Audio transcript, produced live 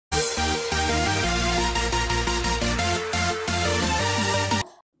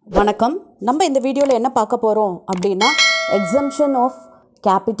வணக்கம். நம்ம இந்த வீடியோவில் என்ன பார்க்க போகிறோம் அப்படின்னா exemption of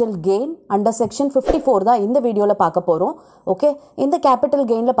capital gain under section 54 தான் இந்த வீடியோவில் பார்க்க போகிறோம். ஓகே, இந்த கேபிட்டல்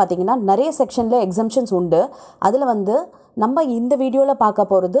கெயினில் பார்த்தீங்கன்னா நிறைய செக்ஷனில் எக்ஸம்ஷன்ஸ் உண்டு. அதில் நம்ம இந்த வீடியோவில் பார்க்க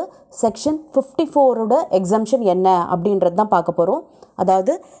போகிறது செக்ஷன் 54ஓட எக்ஸம்ஷன் என்ன அப்படின்றது தான் பார்க்க போகிறோம்.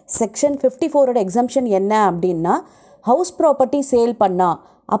 அதாவது செக்ஷன் 54ஓட எக்ஸம்ஷன் என்ன அப்படின்னா, ஹவுஸ் ப்ராப்பர்ட்டி சேல் பண்ணால்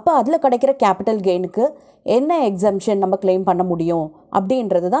அப்போ அதில் கிடைக்கிற கேபிட்டல் கெயினுக்கு என்ன எக்ஸம்ஷன் நம்ம கிளைம் பண்ண முடியும்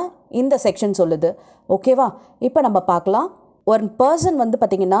அப்படின்றது தான் இந்த செக்ஷன் சொல்லுது. ஓகேவா? இப்போ நம்ம பார்க்கலாம். ஒரு பர்சன்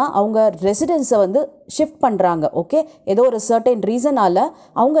பார்த்திங்கன்னா அவங்க ரெசிடென்ஸை ஷிஃப்ட் பண்ணுறாங்க. ஓகே, ஏதோ ஒரு சர்டைன் ரீசனால்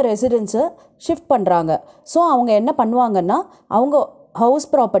அவங்க ரெசிடென்ஸை ஷிஃப்ட் பண்ணுறாங்க. ஸோ அவங்க என்ன பண்ணுவாங்கன்னா, அவங்க ஹவுஸ்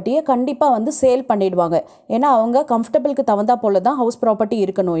ப்ராப்பர்ட்டியை கண்டிப்பாக சேல் பண்ணிடுவாங்க. ஏன்னா அவங்க கம்ஃபர்டபுளுக்கு தகுந்தா போல தான் ஹவுஸ் ப்ராப்பர்ட்டி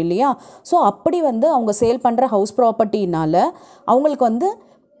இருக்கணும் இல்லையா? ஸோ அப்படி அவங்க சேல் பண்ணுற ஹவுஸ் ப்ராப்பர்ட்டினால் அவங்களுக்கு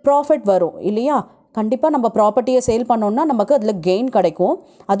ப்ராஃபிட் வரும் இல்லையா? கண்டிப்பாக நம்ம ப்ராப்பர்ட்டியை சேல் பண்ணோன்னா நமக்கு அதில் கெயின் கிடைக்கும்.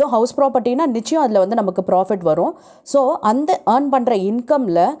 அதுவும் ஹவுஸ் ப்ராப்பர்ட்டினா நிச்சயம் அதில் நமக்கு ப்ராஃபிட் வரும். ஸோ அந்த ஏர்ன் பண்ணுற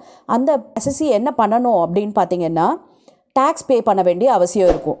இன்கமில் அந்த எஸ்எஸ்சி என்ன பண்ணணும் அப்படின்னு பார்த்தீங்கன்னா, டேக்ஸ் பே பண்ண வேண்டிய அவசியம்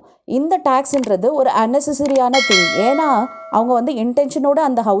இருக்கும். இந்த டேக்ஸ்ன்றது ஒரு அன்னெசரியான திங். ஏன்னா அவங்க இன்டென்ஷனோட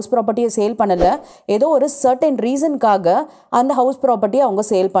அந்த ஹவுஸ் ப்ராப்பர்ட்டியை சேல் பண்ணலை, ஏதோ ஒரு சர்டன் ரீசனுக்காக அந்த ஹவுஸ் ப்ராப்பர்ட்டியை அவங்க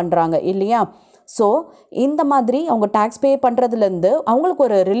சேல் பண்ணுறாங்க இல்லையா? ஸோ இந்த மாதிரி அவங்க டேக்ஸ் பே பண்ணுறதுலேருந்து அவங்களுக்கு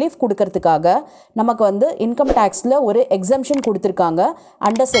ஒரு ரிலீஃப் கொடுக்கறதுக்காக நமக்கு இன்கம் டேக்ஸில் ஒரு எக்ஸம்ஷன் கொடுத்துருக்காங்க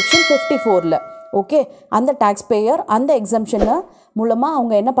அண்டர் செக்ஷன் 54ல். ஓகே, அந்த டேக்ஸ் பேயர் அந்த எக்ஸம்ஷனை மூலமாக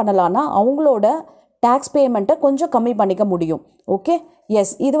அவங்க என்ன பண்ணலான்னா அவங்களோட டேக்ஸ் பேமெண்ட்டை கொஞ்சம் கம்மி பண்ணிக்க முடியும். ஓகே,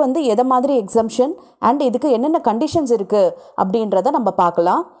 எஸ், இது எதை மாதிரி எக்ஸம்ஷன் அண்ட் இதுக்கு என்னென்ன கண்டிஷன்ஸ் இருக்குது அப்படின்றத நம்ம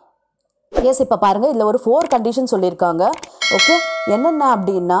பார்க்கலாம். எஸ், இப்போ பாருங்கள், இதில் ஒரு 4 கண்டிஷன் சொல்லியிருக்காங்க. ஓகே, என்னென்ன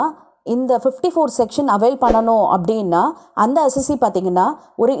அப்படின்னா, இந்த 54 செக்ஷன் அவைல் பண்ணணும் அப்படின்னா அந்த எஸ்எஸ்சி பார்த்திங்கன்னா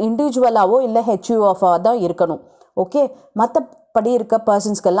ஒரு இண்டிவிஜுவலாகவோ இல்லை ஹெச்யூஎஃபாக தான் இருக்கணும். ஓகே, மற்றபடி இருக்க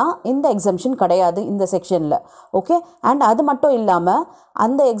பர்சன்ஸ்க்கெல்லாம் இந்த எக்ஸம்ஷன் கிடையாது இந்த செக்ஷனில். ஓகே, அண்ட் அது மட்டும் இல்லாமல்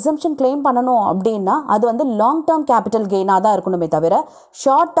அந்த எக்ஸம்ஷன் கிளைம் பண்ணணும் அப்படின்னா அது லாங் டேர்ம் கேபிட்டல் கெயினாக தான் இருக்கணுமே தவிர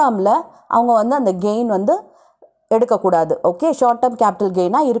ஷார்ட் டேர்மில் அவங்க அந்த கெயின் எடுக்கக்கூடாது. ஓகே, ஷார்ட் டேர்ம் கேபிட்டல்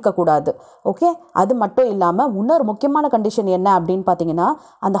கெயினாக இருக்கக்கூடாது. ஓகே, அது மட்டும் இல்லாமல் இன்னொரு முக்கியமான கண்டிஷன் என்ன அப்படின்னு பார்த்தீங்கன்னா,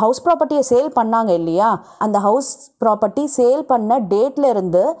 அந்த ஹவுஸ் ப்ராப்பர்ட்டியை சேல் பண்ணாங்க இல்லையா, அந்த ஹவுஸ் ப்ராப்பர்ட்டி சேல் பண்ண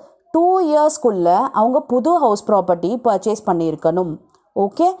டேட்லேருந்து 2 இயர்ஸ்க்குள்ளே அவங்க புது ஹவுஸ் ப்ராப்பர்ட்டி பர்ச்சேஸ் பண்ணியிருக்கணும்.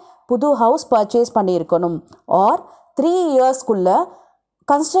 ஓகே, புது ஹவுஸ் பர்ச்சேஸ் பண்ணியிருக்கணும். ஆர் 3 இயர்ஸ்க்குள்ளே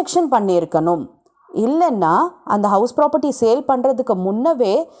கன்ஸ்ட்ரக்ஷன் பண்ணியிருக்கணும். இல்லைன்னா அந்த ஹவுஸ் ப்ராப்பர்ட்டி சேல் பண்ணுறதுக்கு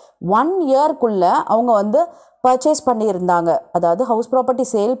முன்னவே 1 இயர்க்குள்ளே அவங்க பர்ச்சேஸ் பண்ணியிருந்தாங்க. அதாவது ஹவுஸ் ப்ராப்பர்ட்டி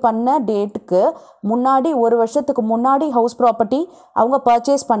சேல் பண்ண டேட்டுக்கு முன்னாடி 1 வருஷத்துக்கு முன்னாடி ஹவுஸ் ப்ராப்பர்ட்டி அவங்க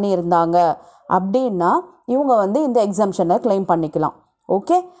பர்ச்சேஸ் பண்ணியிருந்தாங்க அப்படின்னா இவங்க இந்த எக்ஸம்ஷனை கிளைம் பண்ணிக்கலாம்.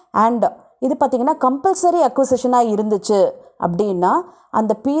 ஓகே, அண்ட் இது பார்த்திங்கன்னா கம்பல்சரி அக்விசிஷனாக இருந்துச்சு அப்படின்னா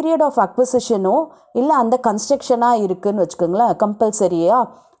அந்த பீரியட் ஆஃப் அக்விசிஷனோ இல்லை அந்த கன்ஸ்ட்ரக்ஷனாக இருக்குதுன்னு வச்சுக்கோங்களேன், கம்பல்சரியா.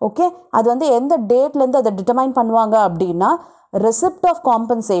 ஓகே, அது எந்த டேட்லேருந்து அதை டிட்டர்மைன் பண்ணுவாங்க அப்படின்னா ரெசிப்ட் ஆஃப்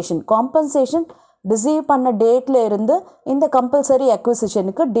காம்பன்சேஷன் ரிசீவ் பண்ண டேட்டில் இருந்து இந்த கம்பல்சரி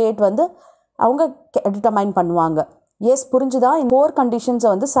அக்விசிஷனுக்கு டேட் அவங்க டிட்டர்மைன் பண்ணுவாங்க. எஸ், புரிஞ்சுதா? இந்த 4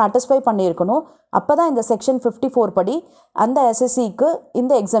 கண்டிஷன்ஸை சாட்டிஸ்ஃபை பண்ணியிருக்கணும். அப்போ தான் இந்த செக்ஷன் 54 படி அந்த எஸ்எஸ்சிக்கு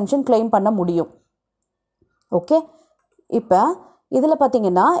இந்த எக்ஸம்ஷன் கிளைம் பண்ண முடியும். ஓகே, இப்போ இதில்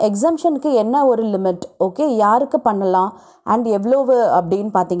பார்த்திங்கன்னா எக்ஸம்ஷனுக்கு என்ன ஒரு லிமிட், ஓகே, யாருக்கு பண்ணலாம் அண்ட் எவ்வளவு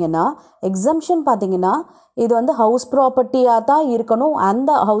அப்படின்னு பார்த்தீங்கன்னா, எக்ஸம்ஷன் பார்த்திங்கன்னா இது ஹவுஸ் ப்ராப்பர்ட்டியாக தான் இருக்கணும்.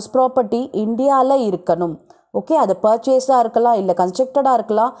 அந்த ஹவுஸ் ப்ராப்பர்ட்டி இந்தியாவில் இருக்கணும். ஓகே, அது பர்ச்சேஸாக இருக்கலாம் இல்லை கன்ஸ்ட்ரக்டடாக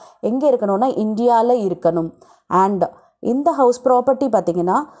இருக்கலாம். எங்கே இருக்கணும்னா இந்தியாவில் இருக்கணும். அண்ட் இந்த ஹவுஸ் ப்ராப்பர்ட்டி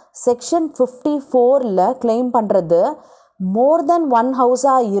பார்த்திங்கன்னா செக்ஷன் 54ல் கிளைம் பண்ணுறது மோர் தென் 1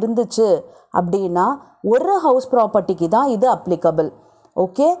 ஹவுஸாக இருந்துச்சு அப்படின்னா ஒரு ஹவுஸ் ப்ராப்பர்ட்டிக்கு தான் இது அப்ளிகபிள்.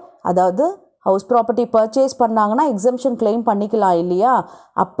 ஓகே, அதாவது ஹவுஸ் ப்ராப்பர்ட்டி பர்ச்சேஸ் பண்ணாங்கன்னா எக்ஸம்ஷன் கிளைம் பண்ணிக்கலாம் இல்லையா?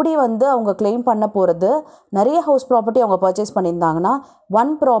 அப்படி அவங்க கிளைம் பண்ண போகிறது நிறைய ஹவுஸ் ப்ராப்பர்ட்டி அவங்க பர்ச்சேஸ் பண்ணியிருந்தாங்கன்னா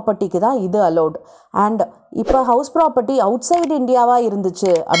 1 ப்ராப்பர்ட்டிக்கு தான் இது அலோட். அண்ட் இப்போ ஹவுஸ் ப்ராப்பர்ட்டி அவுட் சைடு இந்தியாவாக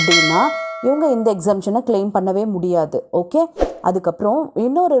இருந்துச்சு அப்படின்னா இவங்க இந்த எக்ஸம்ஷனை கிளைம் பண்ணவே முடியாது. ஓகே, அதுக்கப்புறம்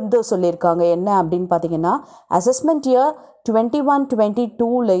இன்னொரு சொல்லியிருக்காங்க என்ன அப்படின்னு பார்த்தீங்கன்னா, அசஸ்மெண்ட் இயர்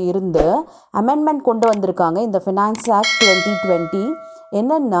 21-22ல் இருந்து அமெண்ட்மெண்ட் கொண்டு வந்திருக்காங்க இந்த ஃபினான்ஸ் ஆக்ட் 2020.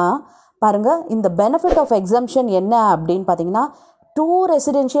 என்னென்னா பாருங்கள், இந்த பெனிஃபிட் ஆஃப் எக்ஸம்ஷன் என்ன அப்படின்னு பார்த்தீங்கன்னா, 2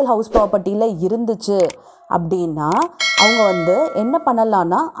 ரெசிடென்ஷியல் ஹவுஸ் ப்ராப்பர்ட்டியில் இருந்துச்சு அப்படின்னா அவங்க என்ன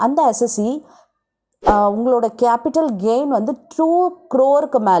பண்ணலான்னா அந்த எஸ்எஸ்சி உங்களோட கேபிட்டல் கெயின் 2 crore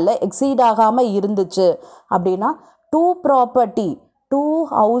மேலே எக்ஸீட் ஆகாமல் இருந்துச்சு அப்படின்னா 2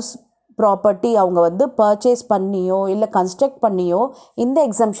 ஹவுஸ் ப்ராப்பர்ட்டி அவங்க பர்ச்சேஸ் பண்ணியோ இல்லை கன்ஸ்ட்ரக்ட் பண்ணியோ இந்த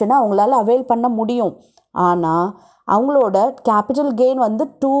எக்ஸம்ஷனை அவங்களால அவைல் பண்ண முடியும். ஆனால் அவங்களோட கேபிட்டல் கெயின் வந்து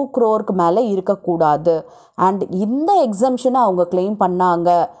 2 crore மேலே இருக்கக்கூடாது. அண்ட் இந்த எக்ஸம்ஷனை அவங்க கிளைம் பண்ணாங்க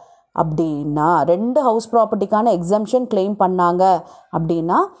அப்படின்னா, 2 ஹவுஸ் ப்ராப்பர்ட்டிக்கான எக்ஸம்ஷன் கிளைம் பண்ணாங்க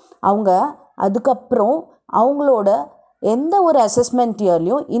அப்படின்னா, அவங்க அதுக்கப்புறம் அவங்களோட எந்த ஒரு அசஸ்மெண்ட்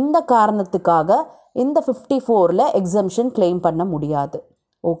இயர்லையும் இந்த காரணத்துக்காக இந்த 54ல் எக்ஸம்ஷன் கிளைம் பண்ண முடியாது.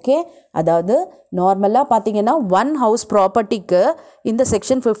 ஓகே, அதாவது நார்மலாக பார்த்தீங்கன்னா 1 ஹவுஸ் ப்ராப்பர்ட்டிக்கு இந்த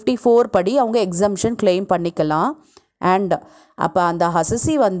செக்ஷன் 54 படி அவங்க எக்ஸம்ஷன் கிளைம் பண்ணிக்கலாம். அண்ட் அப்போ அந்த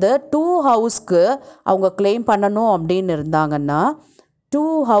அசஸி வந்து 2 ஹவுஸ்க்கு அவங்க கிளைம் பண்ணணும் அப்படின்னு இருந்தாங்கன்னா 2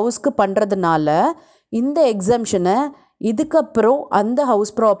 ஹவுஸ்க்கு பண்ணுறதுனால இந்த எக்ஸம்ஷனை இதுக்கப்புறம் அந்த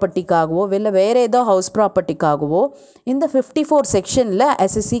ஹவுஸ் ப்ராப்பர்ட்டிக்காகவோ இல்லை வேறு ஏதோ ஹவுஸ் ப்ராப்பர்ட்டிக்காகவோ இந்த 54 செக்ஷனில்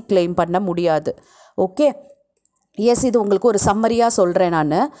எஸ்எஸ்சி கிளைம் பண்ண முடியாது. ஓகே, எஸ், இது உங்களுக்கு ஒரு சம்மரியாக சொல்கிறேன்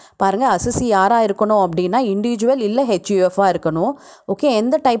நான். பாருங்கள், அசஸி யாராக இருக்கணும் அப்படின்னா இண்டிவிஜுவல் இல்லை ஹெச்யூஎஃபாக இருக்கணும். ஓகே,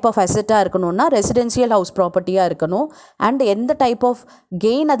 எந்த டைப் ஆஃப் அசெட்டாக இருக்கணும்னா ரெசிடென்ஷியல் ஹவுஸ் ப்ராப்பர்ட்டியாக இருக்கணும். அண்ட் எந்த டைப் ஆஃப்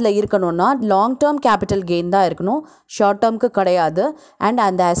கெயின் அதில் இருக்கணும்னா லாங் டேர்ம் கேபிட்டல் கெயின் தான் இருக்கணும், ஷார்ட் டேர்முக்கு கிடையாது. அண்ட்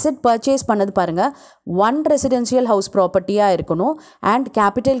அந்த அசெட் பர்ச்சேஸ் பண்ணது பாருங்கள் 1 ரெசிடென்ஷியல் ஹவுஸ் ப்ராப்பர்ட்டியாக இருக்கணும். அண்ட்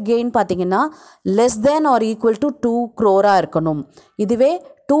கேபிட்டல் கெயின் பார்த்தீங்கன்னா less than or equal to 2 crore இருக்கணும். இதுவே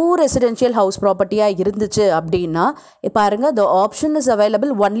 2 ரெசிடென்ஷியல் ஹவுஸ் ப்ராப்பர்ட்டியாக இருந்துச்சு அப்படின்னா பாருங்கள், the option is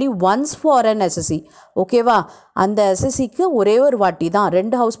available only once for an SSC. ஓகேவா, அந்த எஸ்எஸ்சிக்கு ஒரே ஒரு வாட்டி தான்,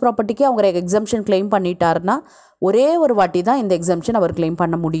 2 ஹவுஸ் ப்ராப்பர்ட்டிக்கு அவங்க எக்ஸம்ஷன் கிளைம் பண்ணிட்டாருன்னா ஒரே ஒரு வாட்டி தான் இந்த எக்ஸம்ஷன் அவர் கிளைம்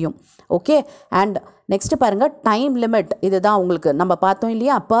பண்ண முடியும். ஓகே, அண்ட் நெக்ஸ்ட் பாருங்கள், டைம் லிமிட். இதுதான் உங்களுக்கு நம்ம பார்த்தோம்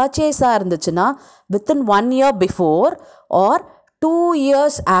இல்லையா, பர்ச்சேஸாக இருந்துச்சுன்னா within 1 year before R 2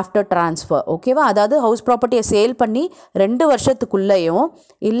 years after transfer. ஓகேவா, அதாவது ஹவுஸ் ப்ராப்பர்ட்டியை சேல் பண்ணி 2 வருஷத்துக்குள்ளேயும்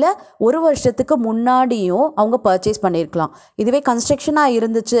இல்லை 1 வருஷத்துக்கு முன்னாடியும் அவங்க பர்ச்சேஸ் பண்ணியிருக்கலாம். இதுவே கன்ஸ்ட்ரக்ஷனாக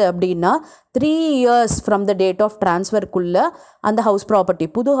இருந்துச்சு அப்படின்னா 3 years from the date of ட்ரான்ஸ்ஃபருக்குள்ளே அந்த ஹவுஸ் ப்ராப்பர்ட்டி,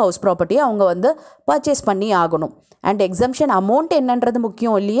 புது ஹவுஸ் ப்ராப்பர்ட்டியை அவங்க வந்து பர்ச்சேஸ் பண்ணி ஆகணும். அண்ட் எக்ஸம்ஷன் அமௌண்ட் என்னன்றது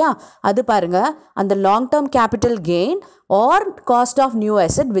முக்கியம் இல்லையா, அது பாருங்கள், அந்த long term capital gain R cost of new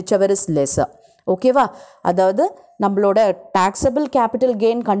asset which ever is lesser. ஓகேவா, அதாவது நம்மளோட டாக்ஸபிள் கேபிட்டல்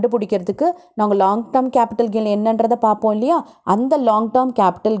கெயின் கண்டுபிடிக்கிறதுக்கு நாங்கள் லாங் டேர்ம் கேபிட்டல் கெயின் என்னன்றதை பார்ப்போம் இல்லையா, அந்த லாங் டேர்ம்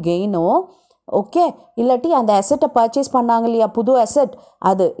கேபிட்டல் கெயினும் ஓகே இல்லாட்டி அந்த அசெட்டை பர்ச்சேஸ் பண்ணாங்க இல்லையா புது அசெட்,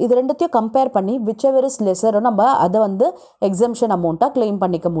 இது ரெண்டுத்தையும் கம்பேர் பண்ணி விச் எவர் இஸ் லெஸரோ நம்ம அதை வந்து எக்ஸம்ஷன் அமௌண்ட்டாக கிளைம்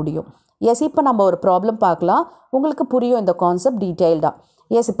பண்ணிக்க முடியும். எஸ், இப்போ நம்ம ஒரு ப்ராப்ளம் பார்க்கலாம், உங்களுக்கு புரியும் இந்த கான்செப்ட் டீட்டெயில்டாக.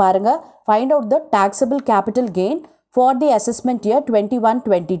 எஸ், பாருங்கள், find out the taxable capital gain for the assessment year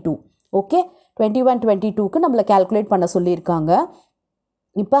 21-22. Okay, 21-22க்கு நம்மளை கால்குலேட் பண்ண சொல்லியிருக்காங்க.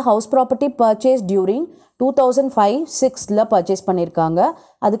 இப்போ house property purchase during 2005-06 purchase பண்ணியிருக்காங்க.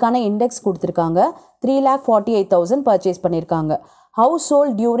 அதுக்கான இண்டெக்ஸ் கொடுத்துருக்காங்க. 3,48,000 பர்ச்சேஸ் பண்ணியிருக்காங்க. ஹவுஸ்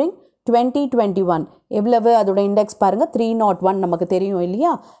சோல்ட் டியூரிங் 2021 எவ்வளவு, அதோட இண்டெக்ஸ் பாருங்கள் 301, நமக்கு தெரியும்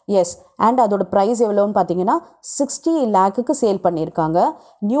இல்லையா. எஸ், அண்ட் அதோட ப்ரைஸ் எவ்வளோன்னு பார்த்தீங்கன்னா 60 lakhக்கு சேல் பண்ணியிருக்காங்க.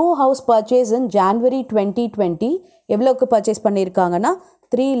 நியூ ஹவுஸ் பர்ச்சேஸ் இன் January 2020 எவ்வளோக்கு பர்ச்சேஸ் பண்ணியிருக்காங்கன்னா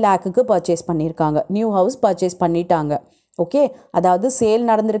 3 lakhக்கு பர்ச்சேஸ் பண்ணியிருக்காங்க. நியூ ஹவுஸ் பர்ச்சேஸ் பண்ணிட்டாங்க. ஓகே, அதாவது சேல்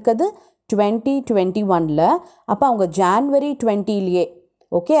நடந்திருக்குது 2021. அப்போ அவங்க January 20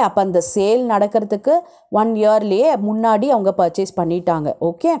 ஓகே, அப்போ அந்த சேல் நடக்கிறதுக்கு 1 yearலேயே முன்னாடி அவங்க பர்ச்சேஸ் பண்ணிட்டாங்க.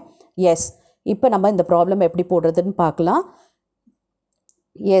 ஓகே, எஸ், இப்போ நம்ம இந்த ப்ராப்ளம் எப்படி போடுறதுன்னு பார்க்கலாம்.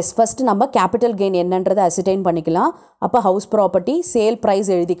 எஸ், ஃபஸ்ட்டு நம்ம கேபிட்டல் கெயின் என்னன்றதை அசிடைன் பண்ணிக்கலாம். அப்போ ஹவுஸ் ப்ராப்பர்ட்டி சேல்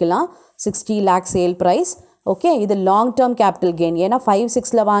ப்ரைஸ் எழுதிக்கலாம், 60 lakh சேல் ப்ரைஸ். ஓகே, இது லாங் டேர்ம் கேபிட்டல் கெயின், ஏன்னா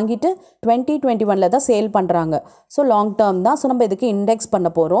 5-6 வாங்கிட்டு 2021 தான் சேல் பண்ணுறாங்க. ஸோ லாங் டேர்ம் தான். ஸோ நம்ம இதுக்கு இண்டெக்ஸ் பண்ண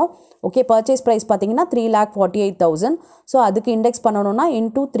போகிறோம். ஓகே, பர்ச்சேஸ் ப்ரைஸ் பார்த்தீங்கன்னா 3,48,000. ஸோ அதுக்கு இண்டெக்ஸ் பண்ணணும்னா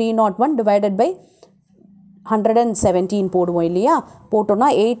இன்டூ 301 டிவைடட் பை 117 போடுவோம் இல்லையா, போட்டோம்னா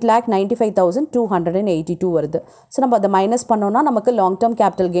 8,95,282 வருது. ஸோ நம்ம அதை மைனஸ் பண்ணோன்னா நமக்கு லாங் டேர்ம்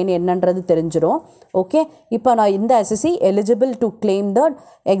கேபிட்டல் கெயின் என்னன்றது தெரிஞ்சிடும். ஓகே, இப்போ நான் இந்த SSC eligible to claim the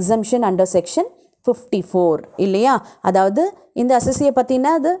exemption under section 54 இல்லையா. அதாவது இந்த அசஸியை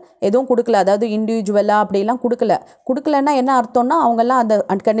பற்றினா அது எதுவும் கொடுக்கல, அதாவது இண்டிவிஜுவலாக அப்படிலாம் கொடுக்கலன்னா என்ன அர்த்தம்னா அவங்கெல்லாம் அந்த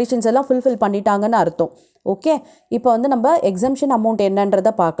கண்டிஷன்ஸ் எல்லாம் ஃபுல்ஃபில் பண்ணிட்டாங்கன்னு அர்த்தம். ஓகே, இப்போ வந்து நம்ம எக்ஸம்ஷன் அமௌண்ட்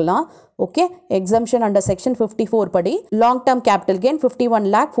என்னன்றதை பார்க்கலாம். ஓகே, எக்ஸம்ஷன் அண்டர் செக்ஷன் 54 படி long term capital gain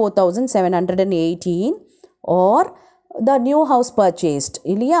 51,04,718 R the new house purchased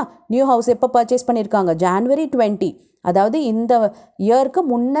இல்லையா. நியூ ஹவுஸ் எப்போ பர்ச்சேஸ் பண்ணியிருக்காங்க January 20, அதாவது இந்த இயருக்கு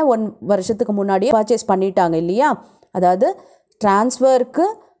முன்னே 1 வருஷத்துக்கு முன்னாடியே பர்ச்சேஸ் பண்ணிட்டாங்க இல்லையா. அதாவது ட்ரான்ஸ்ஃபருக்கு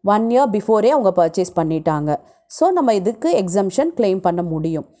 1 year பிஃபோரே அவங்க பர்ச்சேஸ் பண்ணிட்டாங்க. ஸோ நம்ம இதுக்கு எக்ஸம்ஷன் கிளைம் பண்ண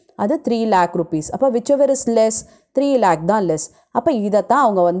முடியும். அது 3 lakh rupees. அப்போ which ever is less 3 lakh தான் லெஸ். அப்போ இதைத்தான்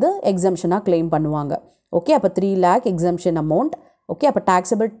அவங்க வந்து எக்ஸம்ஷனாக கிளைம் பண்ணுவாங்க. ஓகே, அப்போ 3 lakh எக்ஸம்ஷன் அமௌண்ட். ஓகே, அப்போ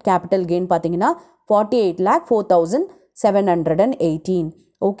டாக்ஸபிள் கேபிட்டல் கெயின் பார்த்தீங்கன்னா 48,04,718.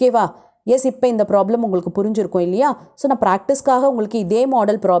 ஓகேவா, எஸ், இப்போ இந்த ப்ராப்ளம் உங்களுக்கு புரிஞ்சிருக்கும் இல்லையா? ஸோ நான் ப்ராக்டிஸ்க்காக உங்களுக்கு இதே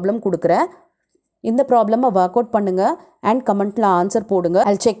மாடல் ப்ராப்ளம் கொடுக்குறேன். இந்த ப்ராப்ளமை ஒர்க் அவுட் பண்ணுங்கள் அண்ட் கமெண்ட்டில் ஆன்சர் போடுங்க.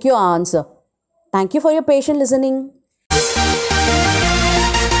 I'll check your answer. Thank you for your patient listening.